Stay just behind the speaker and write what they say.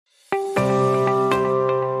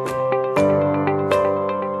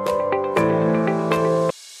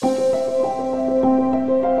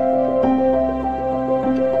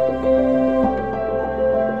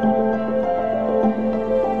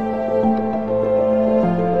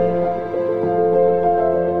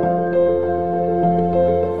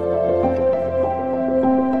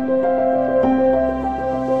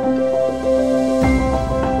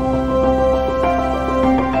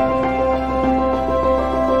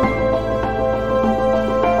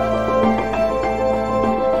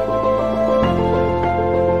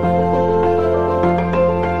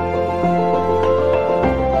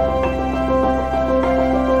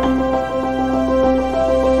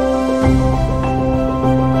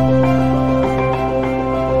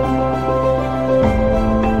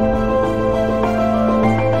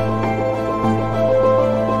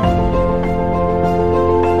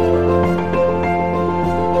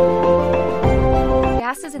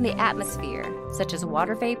in the atmosphere, such as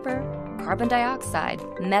water vapor, carbon dioxide,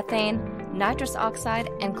 methane, nitrous oxide,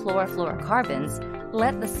 and chlorofluorocarbons,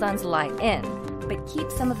 let the sun's light in, but keep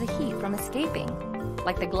some of the heat from escaping,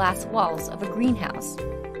 like the glass walls of a greenhouse.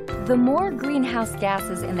 The more greenhouse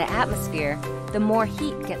gases in the atmosphere, the more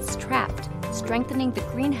heat gets trapped, strengthening the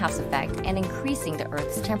greenhouse effect and increasing the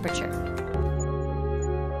Earth's temperature.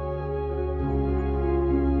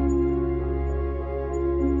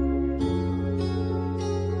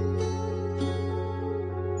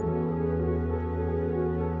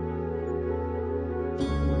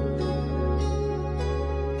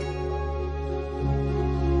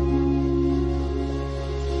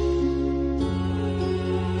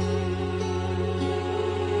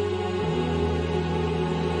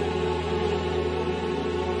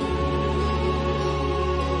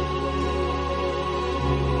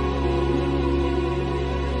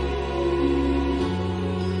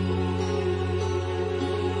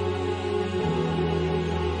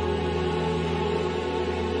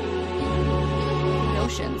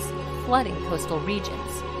 Flooding coastal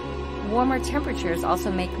regions. Warmer temperatures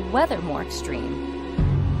also make weather more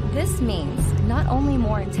extreme. This means not only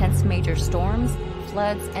more intense major storms,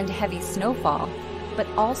 floods, and heavy snowfall, but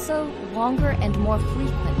also longer and more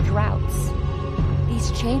frequent droughts.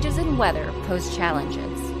 These changes in weather pose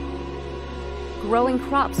challenges. Growing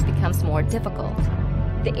crops becomes more difficult.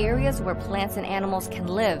 The areas where plants and animals can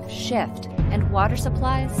live shift, and water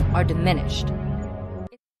supplies are diminished.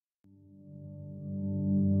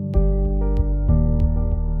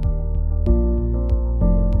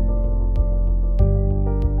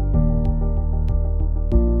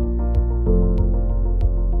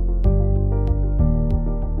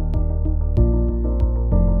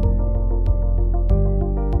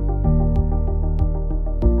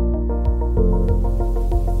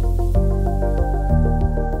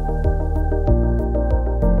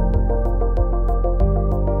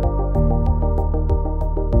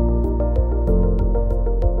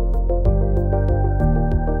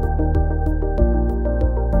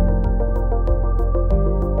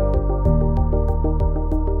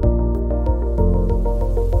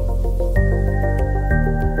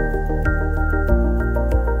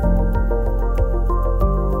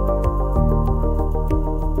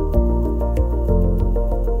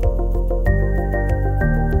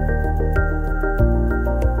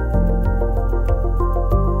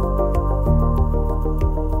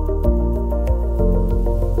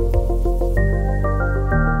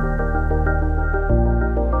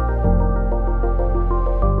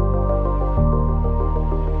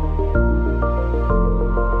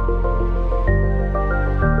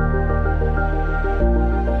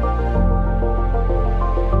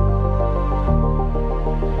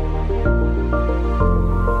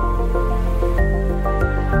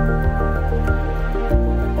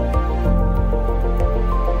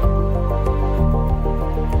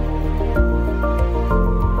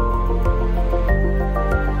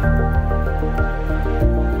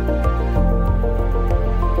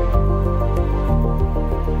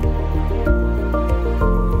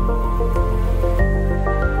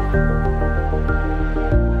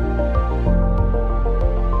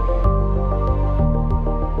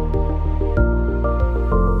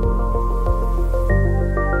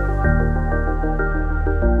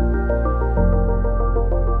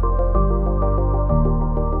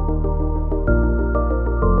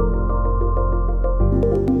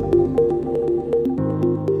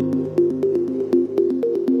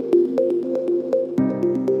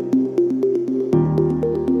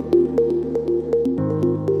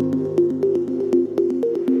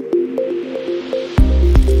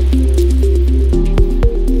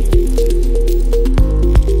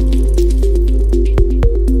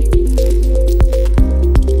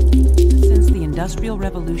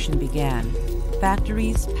 Revolution began,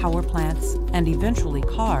 factories, power plants, and eventually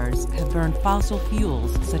cars have burned fossil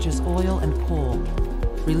fuels such as oil and coal,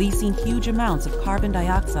 releasing huge amounts of carbon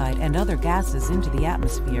dioxide and other gases into the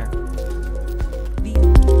atmosphere.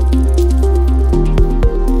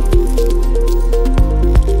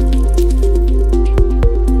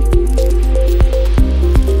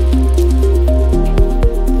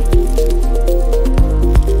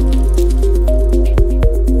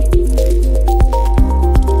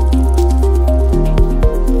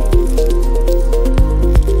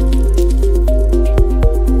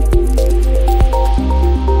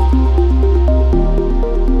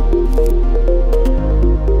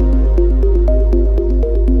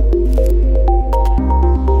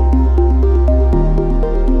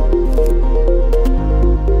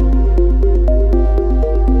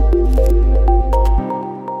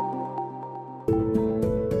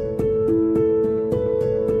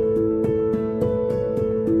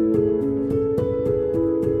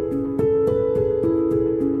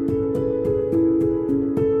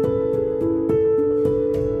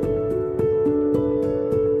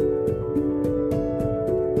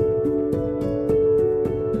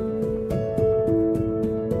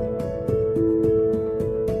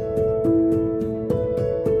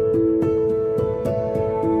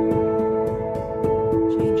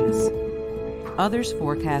 Others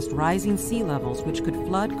forecast rising sea levels which could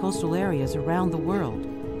flood coastal areas around the world.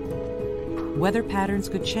 Weather patterns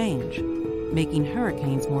could change, making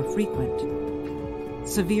hurricanes more frequent.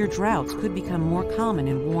 Severe droughts could become more common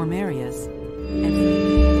in warm areas.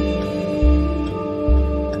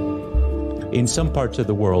 In some parts of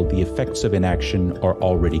the world, the effects of inaction are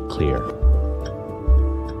already clear.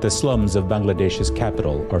 The slums of Bangladesh's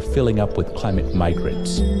capital are filling up with climate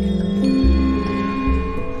migrants.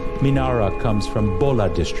 Minara comes from Bola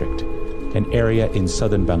district, an area in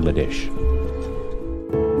southern Bangladesh.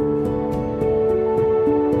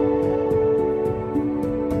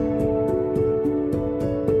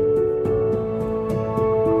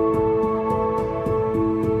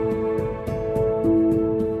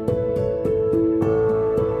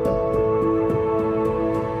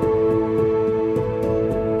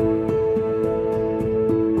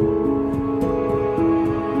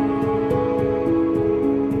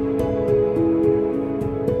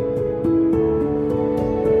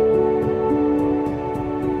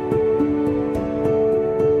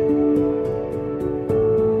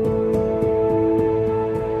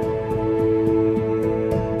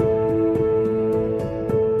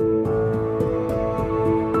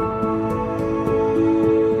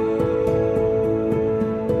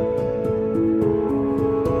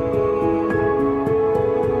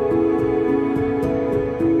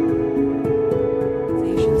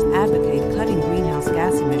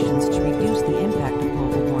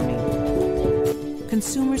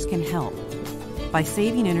 Consumers can help by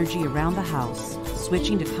saving energy around the house,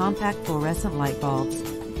 switching to compact fluorescent light bulbs,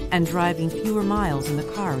 and driving fewer miles in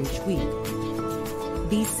the car each week.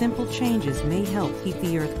 These simple changes may help keep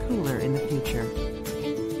the Earth cooler in the future.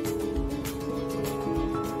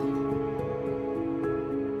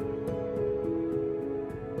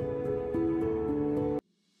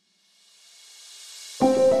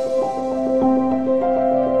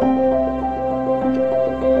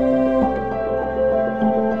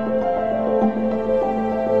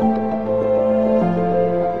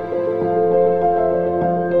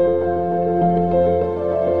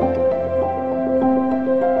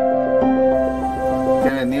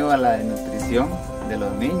 A la desnutrición de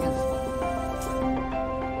los niños.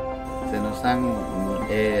 Se nos han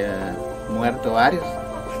muerto varios,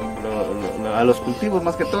 a los cultivos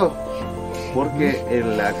más que todo, porque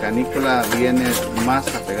la canícula viene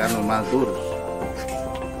más a pegarnos más duros.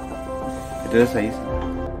 Entonces ahí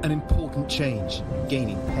An important change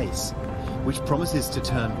gaining pace, which promises to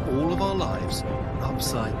turn all of our lives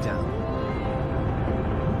upside down.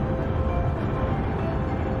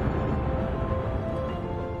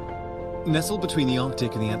 Nestled between the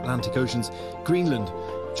Arctic and the Atlantic Oceans, Greenland,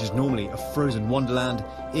 which is normally a frozen wonderland,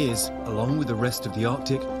 is, along with the rest of the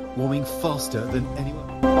Arctic, warming faster than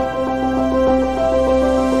anywhere.